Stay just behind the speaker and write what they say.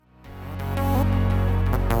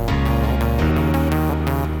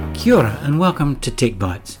Kia ora and welcome to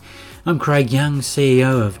techbytes. I'm Craig Young,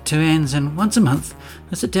 CEO of 22May, and once a month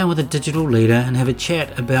I sit down with a digital leader and have a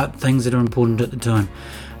chat about things that are important at the time.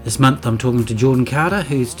 This month I'm talking to Jordan Carter,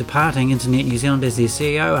 who's departing Internet New Zealand as their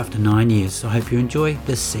CEO after 9 years. So I hope you enjoy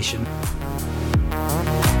this session.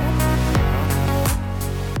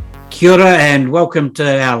 Kia ora and welcome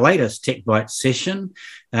to our latest techbytes session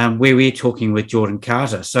where we're talking with Jordan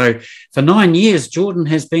Carter. So for 9 years, Jordan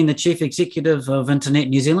has been the Chief Executive of Internet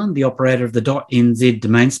New Zealand, the operator of the .nz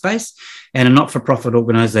domain space, and a not-for-profit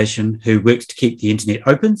organisation who works to keep the internet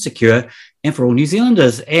open, secure, and for all New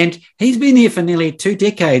Zealanders. And he's been there for nearly 2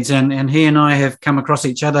 decades, and he and I have come across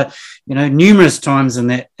each other, numerous times in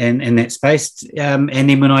that space. And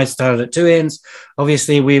then when I started at 22May,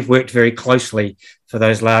 obviously we've worked very closely for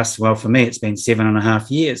those last, for me, it's been 7.5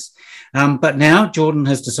 years. But now Jordan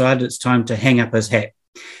has decided it's time to hang up his hat.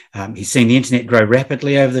 He's seen the internet grow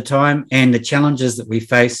rapidly over the time and the challenges that we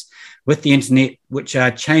face with the internet, which are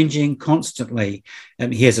changing constantly.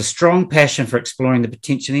 He has a strong passion for exploring the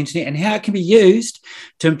potential of the internet and how it can be used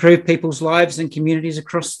to improve people's lives and communities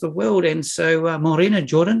across the world. And so, Morena,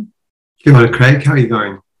 Jordan. Kia ora, Craig. How are you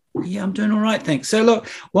going? Yeah, I'm doing all right, thanks. So look,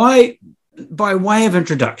 by way of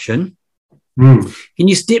introduction, can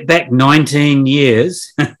you step back 19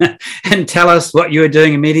 years and tell us what you were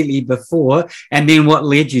doing immediately before and then what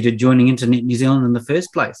led you to joining Internet New Zealand in the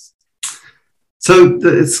first place? So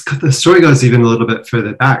the story goes even a little bit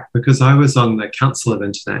further back because I was on the Council of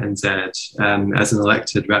InternetNZ as an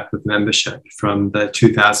elected rep with membership from the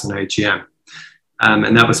 2000 AGM.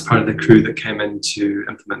 And that was part of the crew that came in to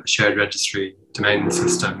implement the shared registry domain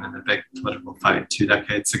system in a big political fight 2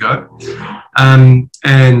 decades ago.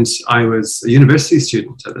 And I was a university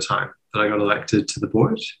student at the time that I got elected to the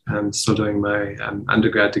board, still doing my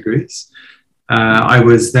undergrad degrees. I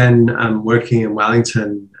was then working in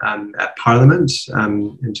Wellington at Parliament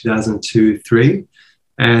in 2002-03,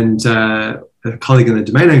 and a colleague in the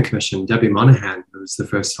Domain Name Commission, Debbie Monaghan, who was the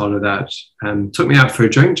first holder of that, took me out for a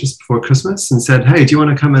drink just before Christmas and said, "Hey, do you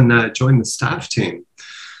want to come and join the staff team?"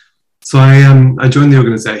 So I joined the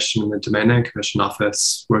organisation in the Domain Name Commission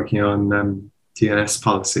office working on DNS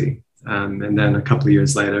policy, and then a couple of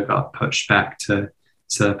years later got pushed back to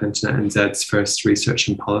set up InternetNZ's first research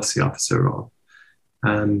and policy officer role.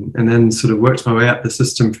 And then sort of worked my way up the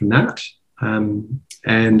system from that. And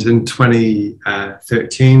in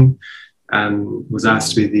 2013, was asked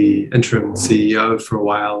to be the interim CEO for a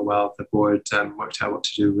while the board worked out what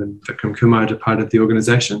to do when Vikram Kumar departed the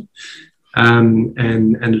organisation, and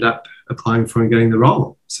ended up applying for and getting the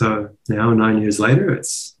role. So now 9 years later,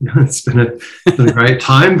 it's been a great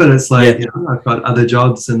time, but it's like, I've got other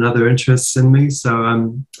jobs and other interests in me. So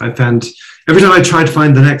I found every time I try to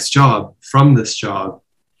find the next job from this job,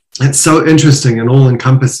 it's so interesting and all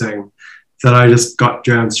encompassing that I just got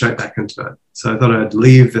drowned straight back into it. So I thought I'd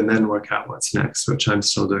leave and then work out what's next, which I'm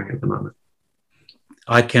still doing at the moment.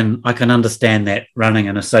 I can understand that, running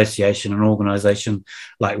an association, an organisation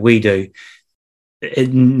like we do.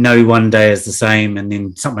 No one day is the same, and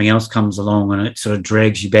then something else comes along and it sort of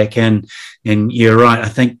drags you back in. And you're right, I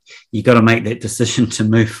think you've got to make that decision to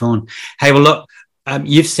move on. Hey, well, look,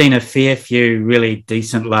 you've seen a fair few really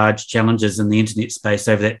decent large challenges in the internet space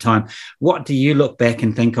over that time. What do you look back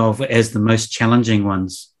and think of as the most challenging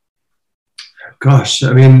ones? Gosh,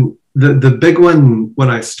 I mean, the big one when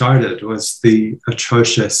I started was the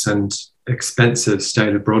atrocious and expensive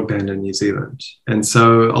state of broadband in New Zealand. And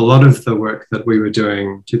so a lot of the work that we were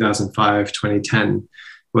doing 2005, 2010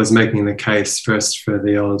 was making the case first for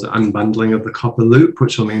the old unbundling of the copper loop,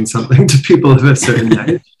 which will mean something to people of a certain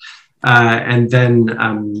age. And then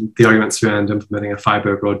the arguments around implementing a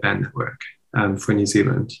fibre broadband network for New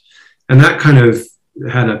Zealand. And that kind of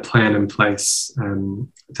had a plan in place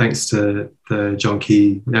thanks to the John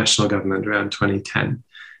Key national government around 2010.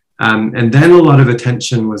 And then a lot of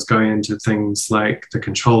attention was going into things like the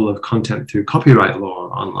control of content through copyright law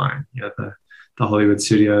online. The Hollywood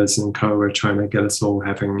studios and co were trying to get us all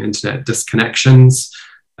having internet disconnections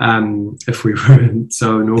if we were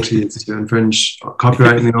so naughty as to infringe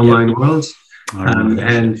copyright in the online world.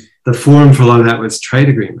 And the forum for a lot of that was trade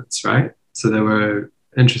agreements, right? So there were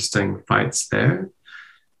interesting fights there.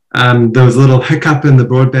 There was a little hiccup in the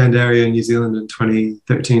broadband area in New Zealand in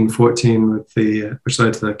 2013-14 with which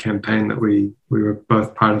led to the campaign that we were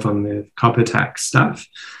both part of on the copper tax stuff.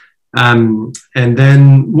 And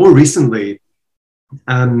then more recently,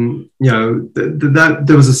 there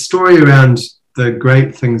was a story around the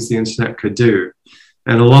great things the internet could do.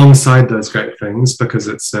 And alongside those great things, because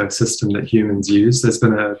it's a system that humans use, there's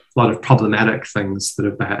been a lot of problematic things that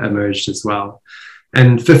have emerged as well.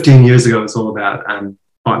 And 15 years ago, it was all about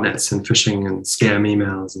botnets and phishing and scam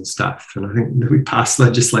emails and stuff. And I think that we passed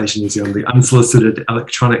legislation on the Unsolicited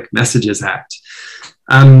Electronic Messages Act.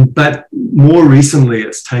 But more recently,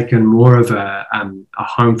 it's taken more of a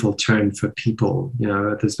harmful turn for people.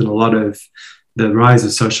 There's been a lot of the rise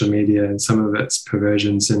of social media and some of its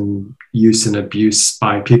perversions and use and abuse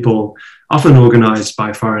by people, often organized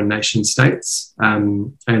by foreign nation states.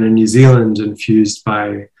 And in New Zealand, infused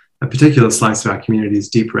by a particular slice of our community's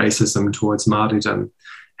deep racism towards Māoridom,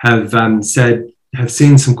 have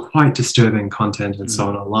seen some quite disturbing content and so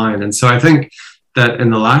on online. And so I think that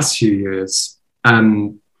in the last few years,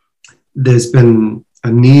 there's been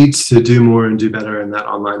a need to do more and do better in that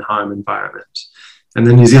online harm environment. And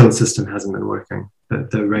the New Zealand system hasn't been working.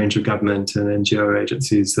 The range of government and NGO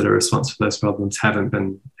agencies that are responsible for those problems haven't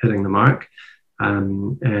been hitting the mark.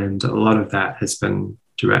 And a lot of that has been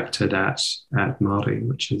directed at Māori,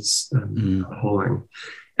 which is appalling.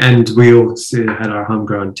 And we also had our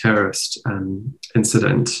homegrown terrorist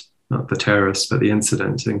incident, not the terrorist, but the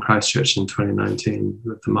incident in Christchurch in 2019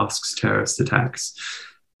 with the mosque's terrorist attacks.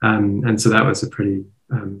 And so that was a pretty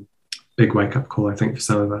big wake-up call, I think, for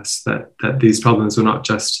some of us, that these problems were not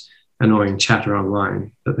just annoying chatter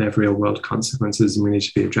online, that they have real-world consequences, and we need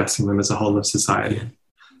to be addressing them as a whole of society. Yeah.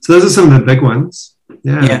 So those are some of the big ones.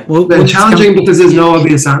 Yeah. Well, they're challenging because there's no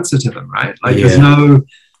obvious answer to them, right? There's no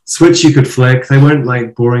switch you could flick. They weren't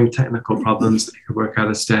like boring technical problems that you could work out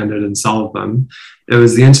a standard and solve them. It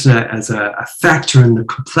was the internet as a factor in the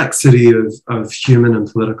complexity of human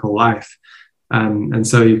and political life. And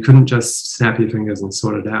so you couldn't just snap your fingers and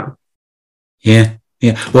sort it out. Yeah.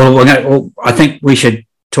 Well, I think we should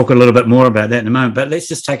talk a little bit more about that in a moment, but let's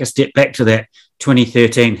just take a step back to that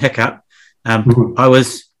 2013 hiccup.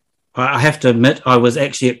 I have to admit, I was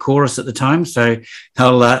actually at Chorus at the time, so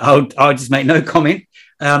I'll just make no comment.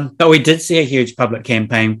 But we did see a huge public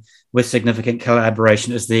campaign with significant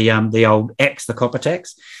collaboration as the old axe, the copper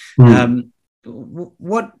tax.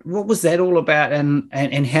 What was that all about,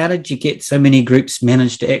 and how did you get so many groups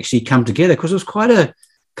managed to actually come together? Because it was quite a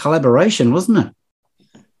collaboration, wasn't it?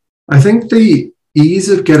 I think the ease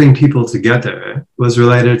of getting people together was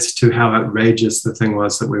related to how outrageous the thing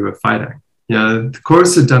was that we were fighting. The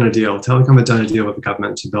Chorus had done a deal, Telecom had done a deal with the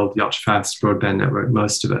government to build the ultra-fast broadband network,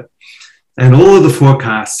 most of it. And all of the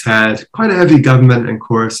forecasts had quite a heavy government and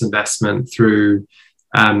Chorus investment through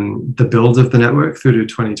the build of the network through to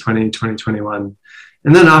 2020, 2021.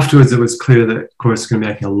 And then afterwards, it was clear that Chorus was going to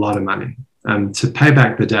be making a lot of money to pay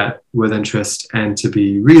back the debt with interest and to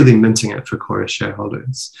be really minting it for Chorus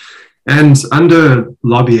shareholders. And under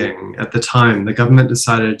lobbying at the time, the government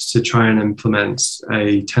decided to try and implement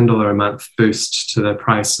a $10 a month boost to the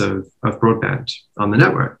price of broadband on the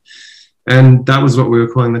network. And that was what we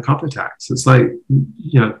were calling the copper tax. It's like,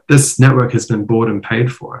 this network has been bought and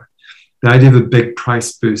paid for. The idea of a big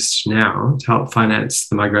price boost now to help finance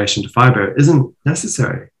the migration to fiber isn't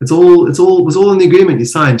necessary. It was all in the agreement you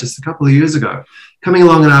signed just a couple of years ago. Coming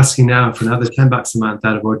along and asking now for another $10 a month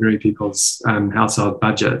out of ordinary people's household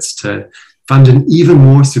budgets to fund an even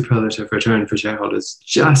more superlative return for shareholders,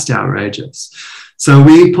 just outrageous. So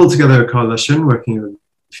we pulled together a coalition working with a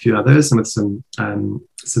few others and with some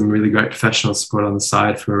really great professional support on the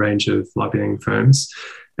side from a range of lobbying firms,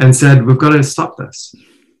 and said, we've got to stop this.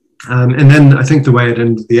 And then I think the way it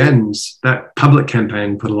ended at the end, that public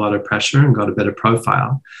campaign put a lot of pressure and got a better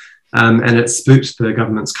profile. And it spooked the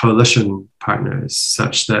government's coalition partners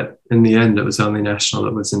such that in the end, it was only National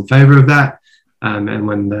that was in favour of that. And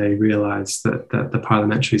when they realised that the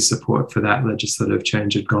parliamentary support for that legislative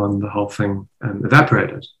change had gone, the whole thing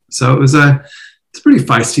evaporated. So it was a pretty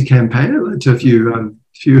feisty campaign. It led to a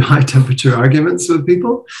few high temperature arguments with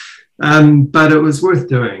people. But it was worth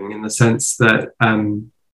doing in the sense that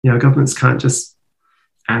governments can't just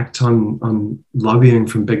act on lobbying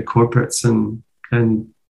from big corporates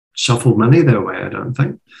and shuffle money their way, I don't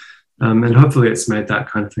think. And hopefully it's made that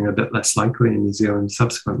kind of thing a bit less likely in New Zealand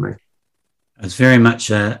subsequently. It's very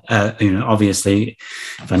much, obviously,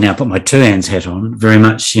 if I now put my two hands hat on, very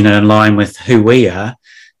much, in line with who we are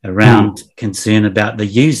around concern about the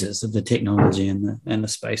users of the technology and the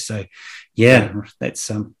space. So,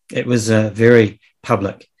 that's it was a very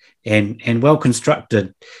public and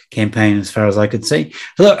well-constructed campaign as far as I could see.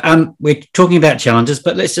 Look, we're talking about challenges,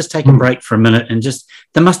 but let's just take a break for a minute and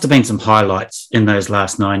there must have been some highlights in those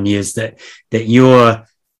last 9 years that you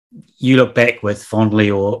look back with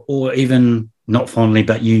fondly or even not fondly,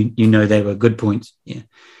 but they were good points.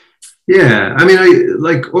 Yeah, I mean,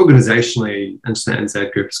 organizationally,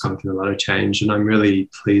 InternetNZ Group has gone through a lot of change, and I'm really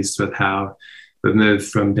pleased with how we've moved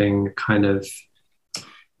from being kind of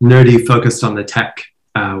nerdy focused on the tech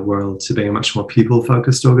world to being a much more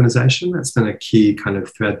people-focused organization. That's been a key kind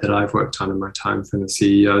of thread that I've worked on in my time from the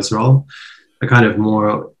CEO's role. A kind of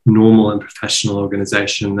more normal and professional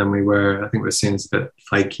organization than we were. I think we're seen as a bit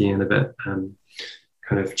flaky and a bit kind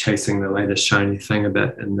of chasing the latest shiny thing a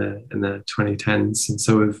bit in the 2010s. And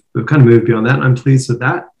so we've kind of moved beyond that. And I'm pleased with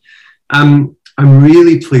that. I'm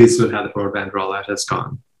really pleased with how the broadband rollout has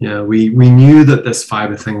gone. You know, we knew that this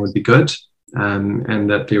fiber thing would be good. And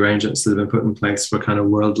that the arrangements that have been put in place were kind of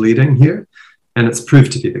world leading here, and it's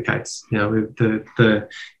proved to be the case. You know,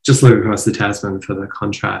 just look across the Tasman for the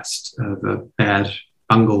contrast of a bad,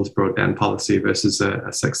 bungled broadband policy versus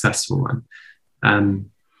a successful one,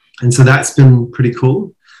 and so that's been pretty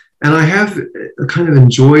cool. And I have kind of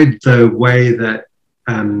enjoyed the way that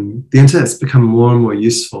the internet's become more and more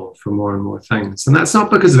useful for more and more things, and that's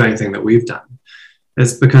not because of anything that we've done.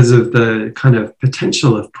 It's because of the kind of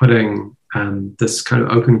potential of putting this kind of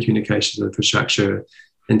open communications infrastructure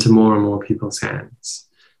into more and more people's hands.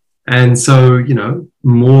 And so, you know,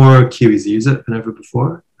 more Kiwis use it than ever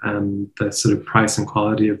before. The sort of price and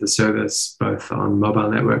quality of the service, both on mobile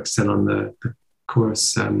networks and on the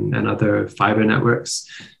course and other fiber networks,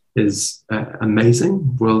 is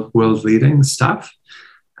amazing, world leading stuff.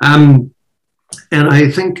 And I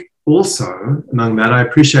think also among that, I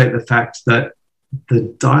appreciate the fact that the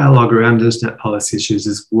dialogue around internet policy issues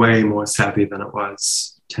is way more savvy than it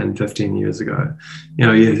was 10, 15 years ago. You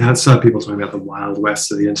know, you had some people talking about the wild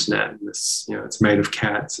west of the internet, and this, you know, it's made of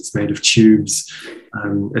cats, it's made of tubes,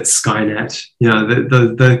 it's Skynet. You know,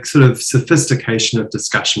 the sort of sophistication of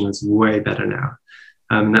discussion is way better now.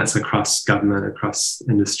 That's across government, across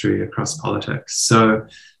industry, across politics. So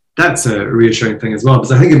that's a reassuring thing as well,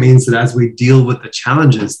 because I think it means that as we deal with the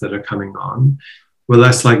challenges that are coming on, we're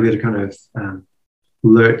less likely to kind of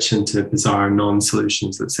lurch into bizarre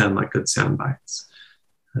non-solutions that sound like good sound bites.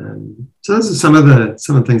 So those are some of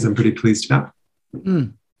the things I'm pretty pleased about.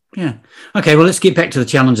 Yeah. Okay, well, let's get back to the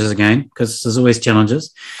challenges again, because there's always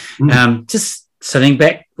challenges. Just sitting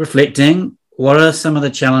back, reflecting, what are some of the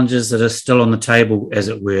challenges that are still on the table, as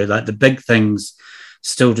it were, like the big things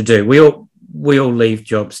still to do? We all leave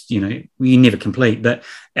jobs, you know, we never complete,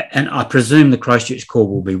 and I presume the Christchurch Core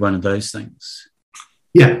will be one of those things.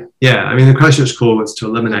 Yeah. I mean, the Christchurch Core was to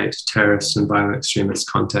eliminate terrorist and violent extremist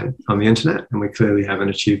content on the internet, and we clearly haven't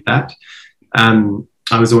achieved that.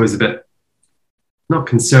 I was always a bit, not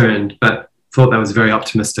concerned, but thought that was a very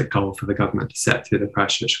optimistic goal for the government to set through the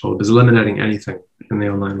Christchurch Core, because eliminating anything in the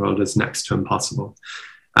online world is next to impossible.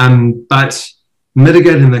 But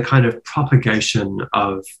mitigating the kind of propagation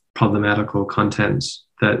of problematical content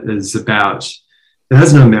that is about, it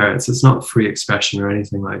has no merits. It's not free expression or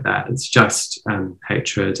anything like that. It's just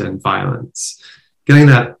hatred and violence. Getting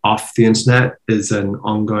that off the internet is an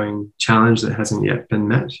ongoing challenge that hasn't yet been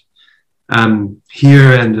met.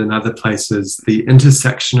 Here and in other places, the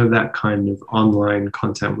intersection of that kind of online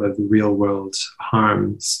content with real world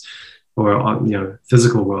harms or, you know,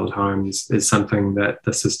 physical world harms is something that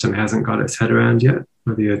the system hasn't got its head around yet.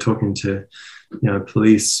 Whether you're talking to, you know,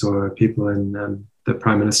 police or people in the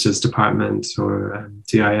Prime Minister's department or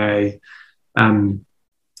DIA,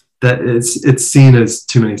 that it's seen as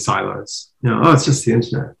too many silos. You know, it's just the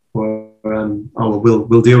internet, or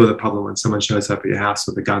we'll deal with a problem when someone shows up at your house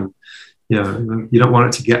with a gun. You know, you don't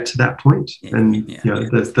want it to get to that point, and you know,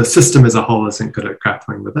 the system as a whole isn't good at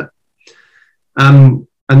grappling with it.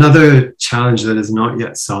 Another challenge that is not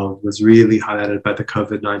yet solved was really highlighted by the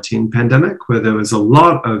COVID-19 pandemic, where there was a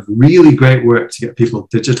lot of really great work to get people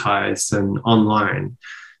digitized and online.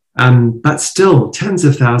 But still, tens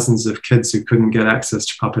of thousands of kids who couldn't get access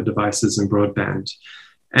to proper devices and broadband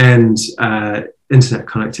and internet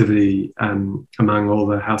connectivity among all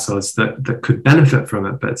the households that could benefit from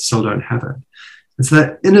it, but still don't have it. It's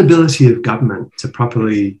that inability of government to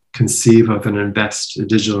properly conceive of and invest a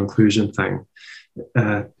digital inclusion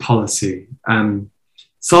policy.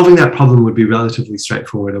 Solving that problem would be relatively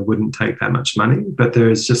straightforward. It wouldn't take that much money, but there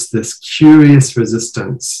is just this curious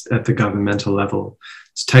resistance at the governmental level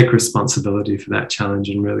to take responsibility for that challenge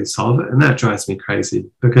and really solve it. And that drives me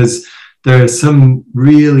crazy, because there are some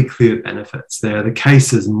really clear benefits there. The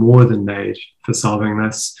case is more than made for solving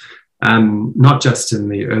this, not just in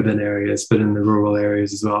the urban areas, but in the rural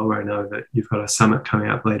areas as well, where I know that you've got a summit coming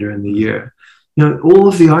up later in the year. You know, all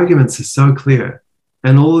of the arguments are so clear,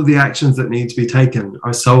 and all of the actions that need to be taken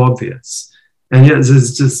are so obvious. And yet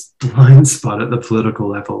there's just blind spot at the political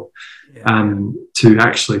level to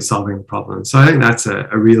actually solving the problem. So I think that's a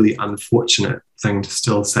really unfortunate thing to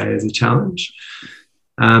still say as a challenge.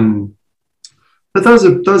 But those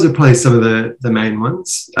are probably some of the main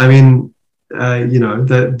ones. I mean,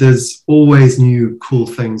 there's always new cool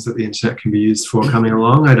things that the internet can be used for coming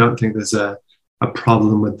along. I don't think there's a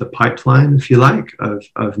problem with the pipeline, if you like,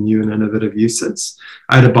 of new and innovative uses.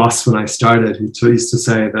 I had a boss when I started who used to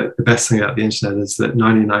say that the best thing about the internet is that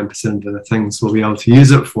 99% of the things we'll be able to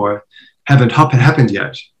use it for haven't happened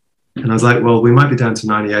yet. And I was like, well, we might be down to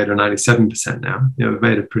 98 or 97% now. We've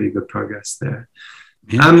made a pretty good progress there.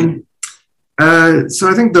 Yeah. So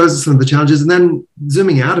I think those are some of the challenges. And then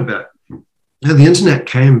zooming out a bit, the internet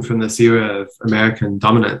came from this era of American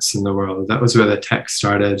dominance in the world. That was where the tech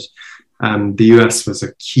started. The US was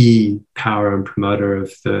a key power and promoter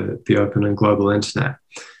of the open and global internet.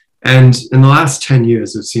 And in the last 10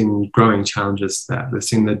 years, we've seen growing challenges there. We've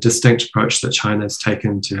seen the distinct approach that China has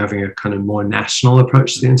taken to having a kind of more national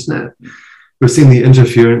approach to the internet. We've seen the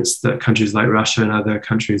interference that countries like Russia and other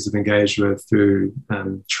countries have engaged with through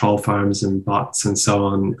troll farms and bots and so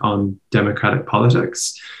on democratic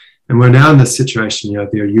politics. And we're now in this situation,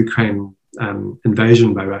 the Ukraine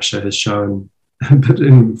invasion by Russia has shown, but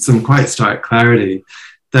in some quite stark clarity,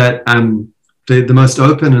 that the most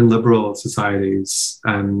open and liberal societies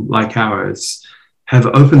like ours have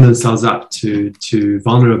opened themselves up to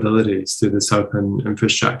vulnerabilities through this open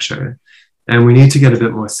infrastructure. And we need to get a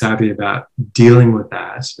bit more savvy about dealing with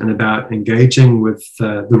that and about engaging with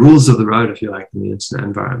the rules of the road, if you like, in the internet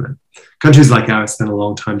environment. Countries like ours spent a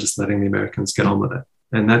long time just letting the Americans get on with it.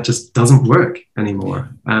 And that just doesn't work anymore.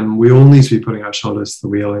 We all need to be putting our shoulders to the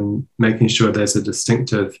wheel and making sure there's a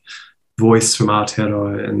distinctive voice from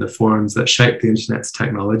Aotearoa in the forums that shape the internet's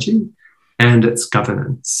technology and its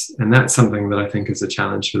governance. And that's something that I think is a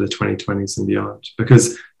challenge for the 2020s and beyond,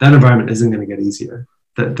 because that environment isn't going to get easier.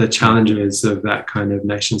 The challenges of that kind of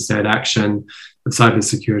nation state action, of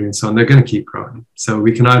cybersecurity and so on, they're going to keep growing. So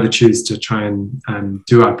we can either choose to try and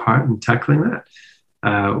do our part in tackling that,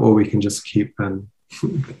 or we can just keep our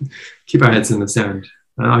heads in the sand.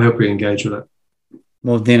 I hope we engage with it.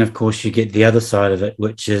 Well, then, of course, you get the other side of it,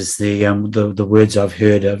 which is the words I've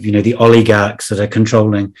heard of, the oligarchs that are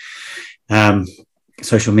controlling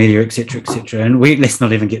social media, et cetera, et cetera. And let's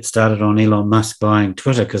not even get started on Elon Musk buying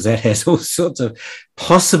Twitter, because that has all sorts of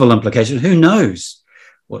possible implications. Who knows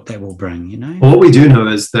what that will bring, Well, what we do know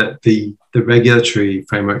is that the regulatory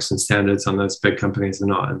frameworks and standards on those big companies are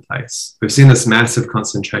not in place. We've seen this massive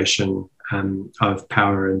concentration of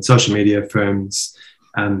power in social media firms,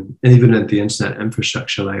 and even at the internet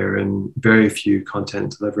infrastructure layer, and very few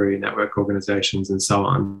content delivery network organizations and so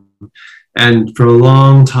on. And for a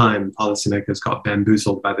long time, policymakers got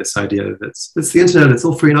bamboozled by this idea that it's the internet, it's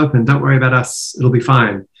all free and open, don't worry about us, it'll be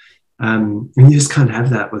fine. And you just can't have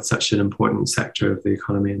that with such an important sector of the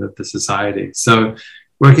economy and of the society. So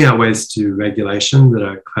working out ways to do regulation that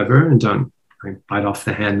are clever and don't bite off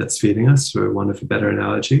the hand that's feeding us, for want of a better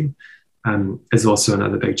analogy, is also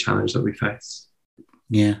another big challenge that we face.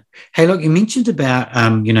 Yeah. Hey, look, you mentioned about,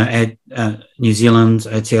 New Zealand,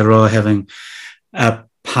 Aotearoa having a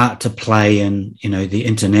part to play in, the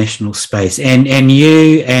international space. And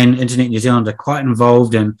you and Internet New Zealand are quite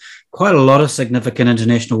involved in quite a lot of significant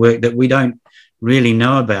international work that we don't really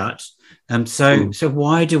know about. So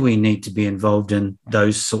why do we need to be involved in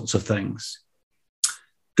those sorts of things?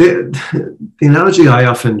 The analogy I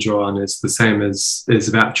often draw on is the same as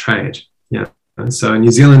about trade. Yeah. So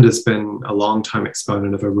New Zealand has been a long time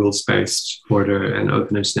exponent of a rules-based order and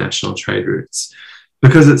open international trade routes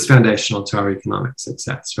because it's foundational to our economic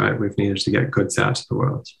success, right? We've needed to get goods out to the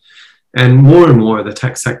world. And more, the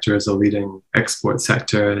tech sector is a leading export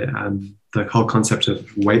sector. The whole concept of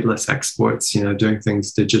weightless exports, doing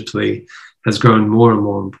things digitally, has grown more and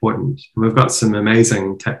more important. And we've got some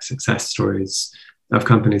amazing tech success stories of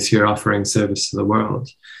companies here offering service to the world.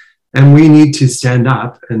 And we need to stand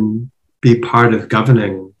up and be part of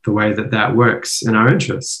governing the way that works in our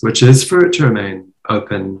interests, which is for it to remain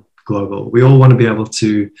open, global. We all want to be able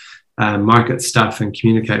to market stuff and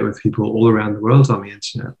communicate with people all around the world on the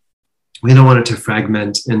internet. We don't want it to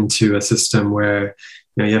fragment into a system where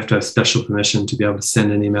you have to have special permission to be able to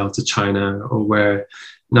send an email to China, or where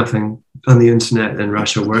nothing on the internet in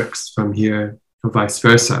Russia works from here, or vice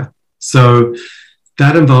versa. So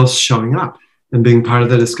that involves showing up and being part of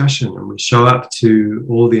the discussion. And we show up to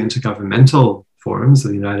all the intergovernmental forums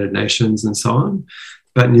of the United Nations and so on.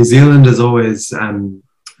 But New Zealand is always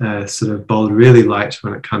sort of bowled really light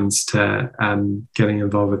when it comes to getting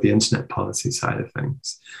involved with the internet policy side of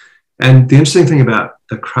things. And the interesting thing about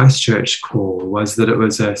the Christchurch call was that it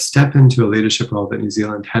was a step into a leadership role that New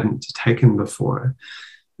Zealand hadn't taken before.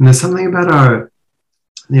 And there's something about our,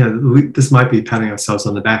 this might be patting ourselves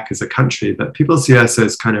on the back as a country, but people see us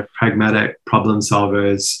as kind of pragmatic problem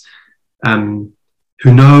solvers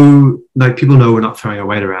who know, like people know we're not throwing our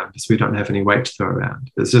weight around because we don't have any weight to throw around.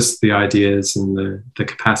 It's just the ideas and the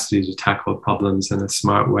capacity to tackle problems in a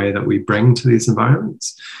smart way that we bring to these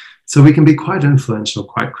environments. So we can be quite influential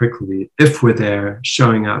quite quickly if we're there,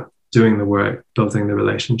 showing up, doing the work, building the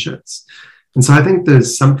relationships. And so I think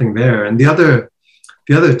there's something there. And the other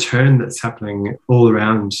turn that's happening all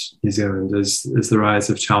around New Zealand is the rise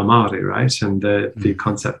of Te Ao Māori, right? And the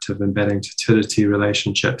concept of embedding te tiriti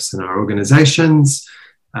relationships in our organizations,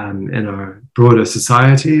 in our broader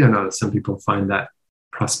society. I know that some people find that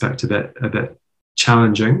prospect a bit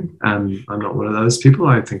challenging. I'm not one of those people.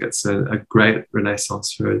 I think it's a great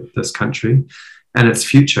renaissance for this country and its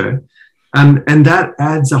future. And that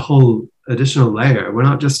adds a whole additional layer. We're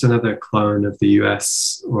not just another clone of the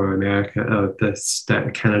US or America, or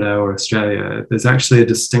Canada or Australia. There's actually a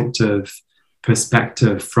distinctive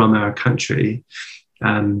perspective from our country.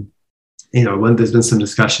 There's been some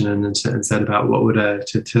discussion in InternetNZ about what would a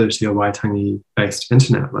Te Tiriti or Waitangi-based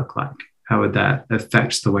internet look like? How would that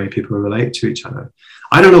affect the way people relate to each other?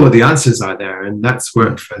 I don't know what the answers are there, and that's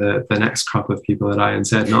work for the next crop of people at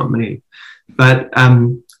INZ, not me. But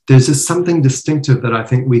there's just something distinctive that I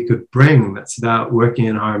think we could bring that's about working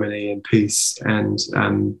in harmony and peace and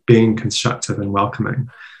being constructive and welcoming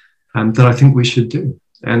that I think we should do.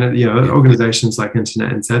 And, organizations like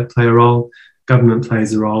InternetNZ play a role, government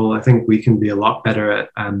plays a role. I think we can be a lot better at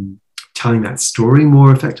telling that story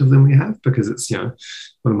more effective than we have, because it's,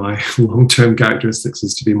 one of my long-term characteristics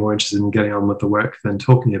is to be more interested in getting on with the work than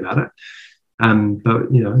talking about it.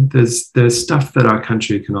 But there's stuff that our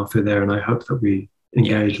country can offer there, and I hope that we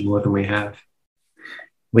engage more than we have.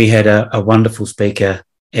 We had a wonderful speaker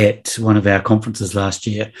at one of our conferences last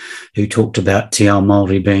year who talked about Te Ao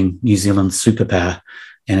Māori being New Zealand's superpower,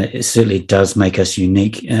 and it certainly does make us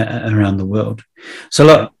unique around the world. So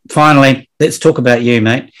look, finally, let's talk about you,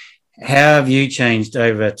 mate. How have you changed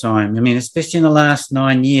over time? I mean, especially in the last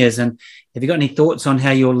 9 years, and have you got any thoughts on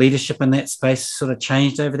how your leadership in that space sort of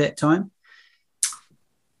changed over that time?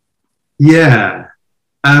 Yeah.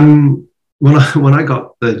 When I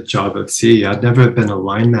got the job of CEO, I'd never been a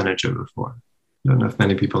line manager before. I don't know if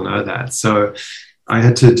many people know that. So I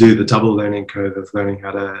had to do the double learning curve of learning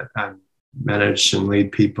how to manage and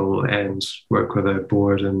lead people and work with a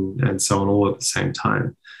board and so on, all at the same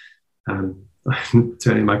time.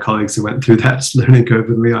 To any of my colleagues who went through that learning curve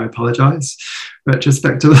with me, I apologize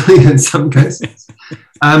retrospectively in some cases.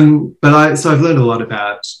 So I've learned a lot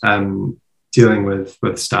about dealing with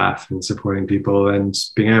staff and supporting people and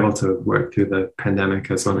being able to work through the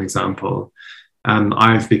pandemic as one example.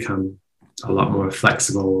 I've become a lot more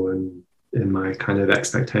flexible in my kind of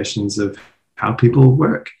expectations of how people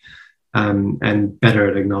work, and better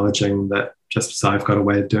at acknowledging that just because I've got a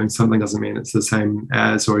way of doing something doesn't mean it's the same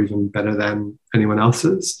as or even better than anyone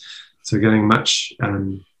else's. So getting much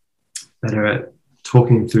better at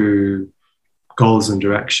talking through goals and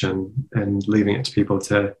direction and leaving it to people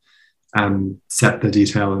to set the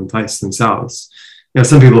detail in place themselves.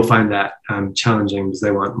 Some people find that challenging because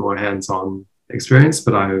they want more hands-on experience,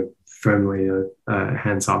 but I'm firmly a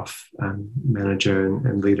hands-off manager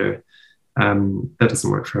and leader. That doesn't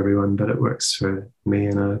work for everyone, but it works for me,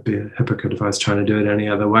 and I'd be a hypocrite if I was trying to do it any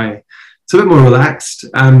other way. It's a bit more relaxed,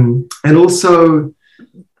 and also,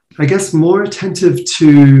 I guess, more attentive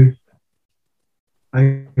to,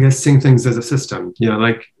 seeing things as a system.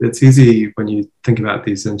 Like it's easy when you think about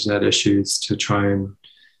these internet issues to try and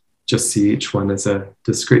just see each one as a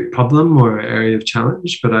discrete problem or area of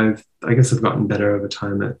challenge. But I guess I've gotten better over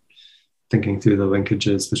time at thinking through the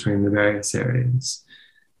linkages between the various areas.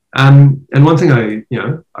 And one thing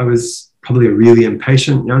I was probably a really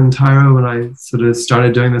impatient young Tyro when I sort of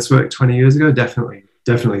started doing this work 20 years ago, definitely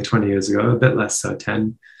 20 years ago, a bit less so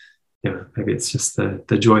 10. Maybe it's just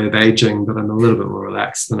the joy of aging, but I'm a little bit more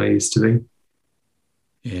relaxed than I used to be.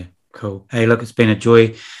 Yeah, cool. Hey, look, it's been a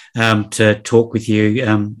joy to talk with you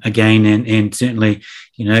again, and certainly,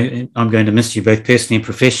 I'm going to miss you both personally and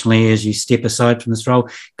professionally as you step aside from this role.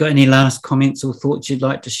 Got any last comments or thoughts you'd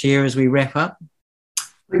like to share as we wrap up?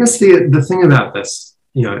 I guess the thing about this,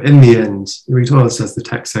 in the end, we talk this as the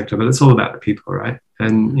tech sector, but it's all about the people, right?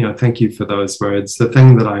 And, thank you for those words. The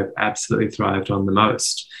thing that I've absolutely thrived on the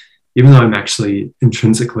most, even though I'm actually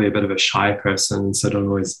intrinsically a bit of a shy person, so don't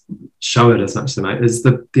always show it as much as I might, is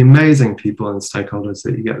the amazing people and stakeholders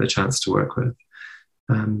that you get the chance to work with.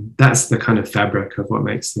 That's the kind of fabric of what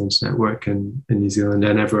makes the internet work in New Zealand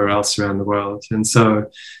and everywhere else around the world. And so,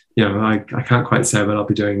 I can't quite say what I'll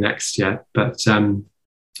be doing next yet, but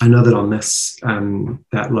I know that I'll miss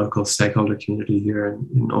that local stakeholder community here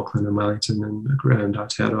in Auckland and Wellington and around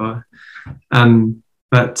Aotearoa.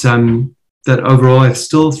 overall, I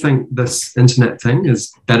still think this internet thing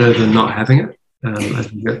is better than not having it. I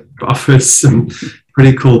think it offers some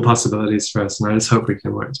pretty cool possibilities for us, and I just hope we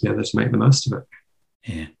can work together to make the most of it.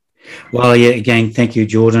 Yeah. Well, yeah, again, thank you,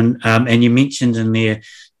 Jordan. And you mentioned in there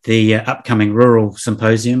the upcoming rural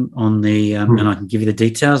symposium on the, and I can give you the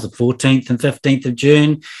details, the 14th and 15th of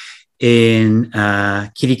June in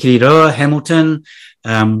Kirikiriroa, Hamilton.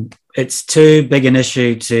 It's too big an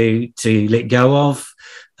issue to let go of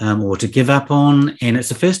or to give up on. And it's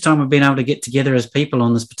the first time we've been able to get together as people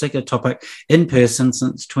on this particular topic in person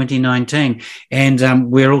since 2019.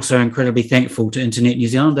 And we're also incredibly thankful to Internet New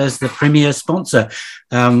Zealand as the premier sponsor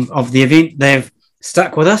of the event. They've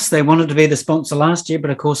stuck with us. They wanted to be the sponsor last year,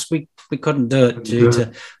 but of course we couldn't do it due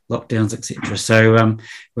to lockdowns, etc. So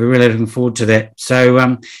we're really looking forward to that.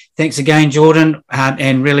 So thanks again, Jordan,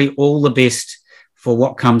 and really all the best for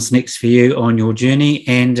what comes next for you on your journey.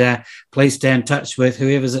 And please stay in touch with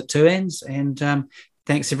whoever's at Two Ends. And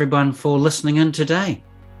thanks everyone for listening in today.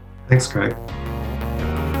 Thanks, Craig.